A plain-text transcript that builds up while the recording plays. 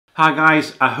Hi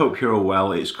guys, I hope you're all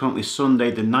well. It's currently Sunday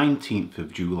the 19th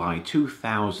of July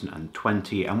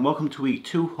 2020 and welcome to week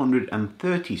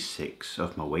 236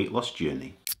 of my weight loss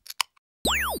journey.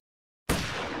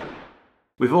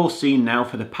 We've all seen now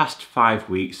for the past 5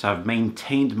 weeks I've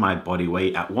maintained my body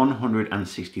weight at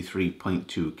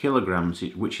 163.2 kilograms,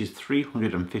 which is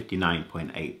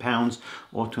 359.8 pounds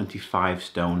or 25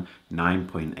 stone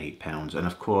 9.8 pounds, and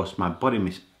of course my body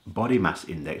mass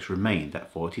index remained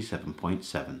at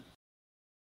 47.7.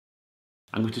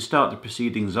 I'm going to start the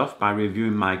proceedings off by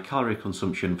reviewing my calorie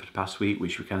consumption for the past week,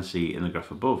 which we can see in the graph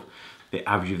above. The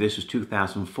average of this was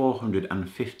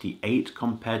 2,458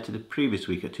 compared to the previous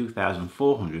week at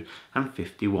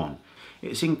 2,451.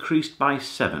 It's increased by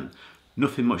 7.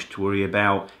 Nothing much to worry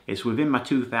about. It's within my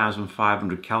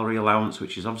 2,500 calorie allowance,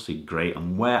 which is obviously great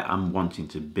and where I'm wanting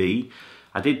to be.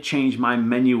 I did change my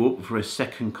menu up for a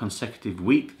second consecutive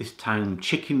week, this time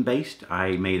chicken based.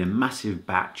 I made a massive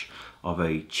batch of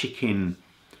a chicken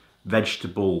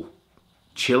vegetable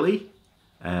chili,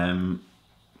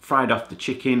 fried off the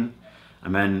chicken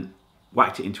and then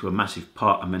whacked it into a massive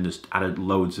pot and then just added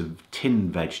loads of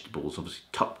tinned vegetables, obviously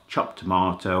chopped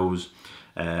tomatoes,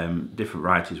 different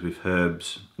varieties with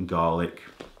herbs and garlic,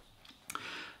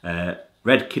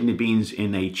 red kidney beans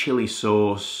in a chili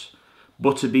sauce,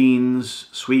 butter beans,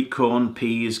 sweet corn,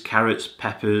 peas, carrots,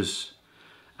 peppers,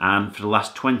 and for the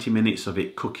last 20 minutes of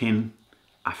it cooking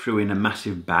I threw in a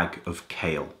massive bag of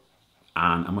kale,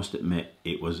 and I must admit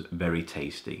it was very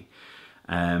tasty.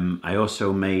 I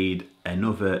also made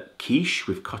another quiche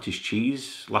with cottage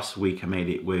cheese. Last week I made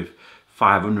it with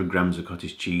 500 grams of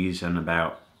cottage cheese and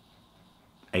about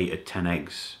 8 or 10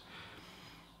 eggs.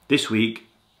 This week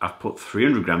I've put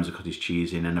 300 grams of cottage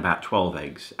cheese in and about 12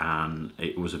 eggs, and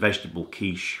it was a vegetable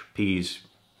quiche, peas,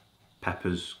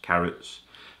 peppers, carrots,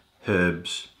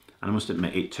 herbs, and I must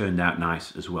admit it turned out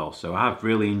nice as well. So I've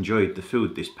really enjoyed the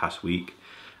food this past week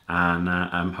and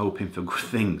I'm hoping for good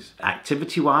things.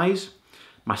 Activity wise,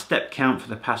 my step count for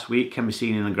the past week can be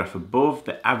seen in the graph above.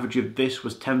 The average of this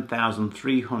was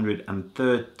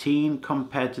 10,313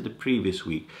 compared to the previous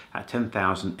week at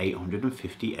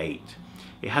 10,858.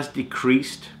 It has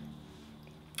decreased,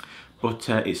 but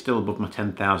it's still above my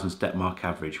 10,000 step mark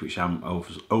average, which I'm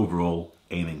overall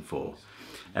aiming for.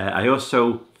 I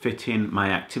also fit in my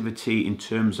activity in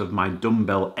terms of my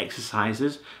dumbbell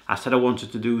exercises. I said I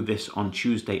wanted to do this on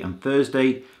Tuesday and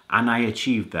Thursday, and I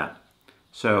achieved that.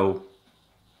 So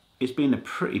it's been a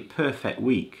pretty perfect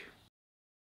week.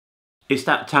 It's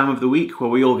that time of the week where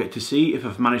we all get to see if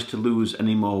I've managed to lose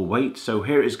any more weight. So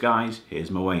here it is guys,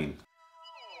 here's my weigh-in.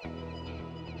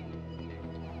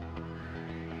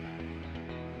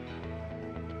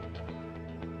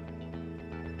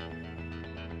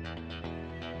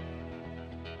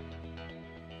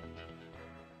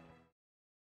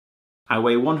 I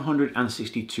weigh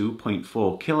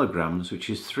 162.4 kilograms, which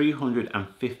is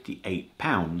 358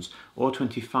 pounds or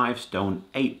 25 stone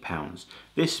 8 pounds.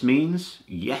 This means,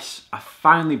 yes, I've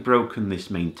finally broken this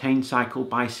maintain cycle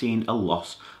by seeing a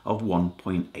loss of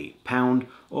 1.8 pound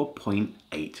or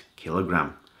 0.8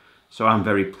 kilogram. So I'm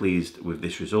very pleased with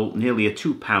this result. Nearly a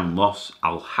 2 pound loss.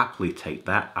 I'll happily take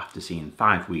that after seeing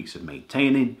 5 weeks of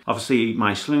maintaining. Obviously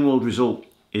my Slim World result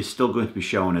is still going to be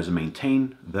shown as a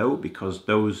maintain though, because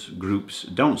those groups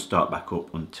don't start back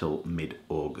up until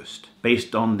mid-August.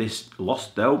 Based on this loss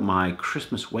though, my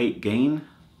Christmas weight gain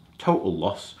total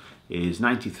loss is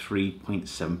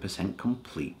 93.7%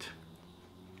 complete.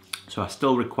 So I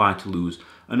still require to lose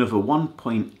another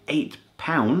 1.8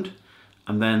 pound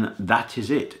and then that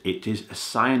is it. It is a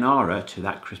sayonara to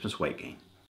that Christmas weight gain.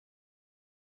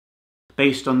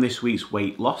 Based on this week's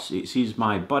weight loss, it sees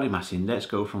my body mass index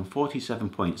go from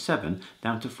 47.7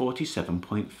 down to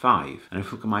 47.5. And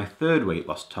if we look at my third weight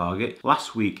loss target,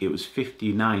 last week it was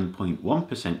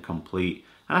 59.1% complete,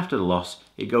 and after the loss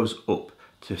it goes up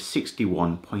to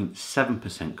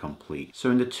 61.7% complete. So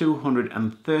in the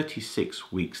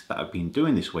 236 weeks that I've been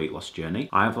doing this weight loss journey,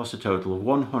 I've lost a total of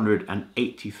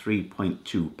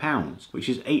 183.2 pounds, which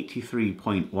is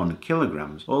 83.1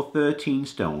 kilograms or 13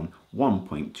 stone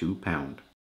 1.2 pound.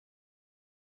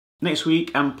 Next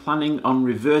week I'm planning on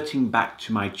reverting back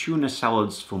to my tuna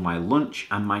salads for my lunch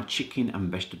and my chicken and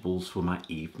vegetables for my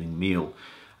evening meal.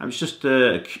 I'm just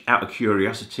out of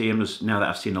curiosity, now that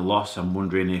I've seen a loss, I'm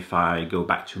wondering if I go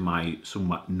back to my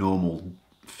somewhat normal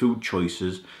food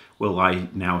choices, will I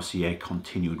now see a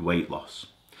continued weight loss?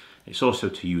 It's also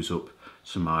to use up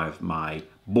some of my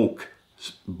bulk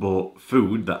bought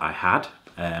food that I had,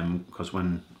 because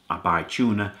when I buy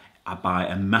tuna, I buy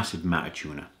a massive amount of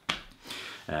tuna.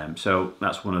 So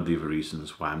that's one of the other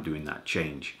reasons why I'm doing that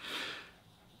change.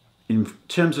 In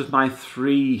terms of my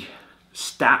 3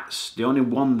 Stats, the only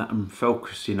one that I'm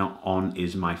focusing on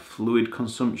is my fluid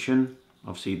consumption.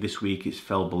 Obviously this week it's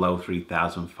fell below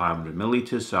 3,500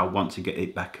 millilitres, so I want to get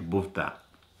it back above that.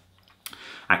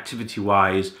 Activity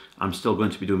wise, I'm still going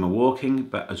to be doing my walking,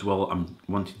 but as well I'm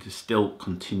wanting to still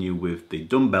continue with the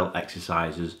dumbbell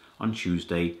exercises on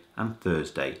Tuesday and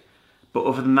Thursday. But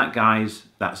other than that, guys,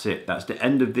 that's it. That's the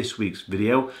end of this week's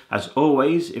video. As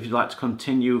always, if you'd like to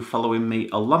continue following me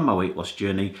along my weight loss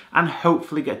journey and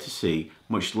hopefully get to see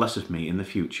much less of me in the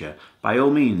future, by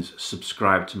all means,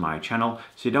 subscribe to my channel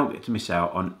so you don't get to miss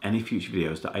out on any future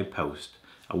videos that I post.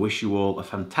 I wish you all a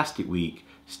fantastic week.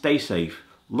 Stay safe,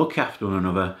 look after one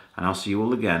another, and I'll see you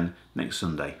all again next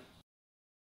Sunday.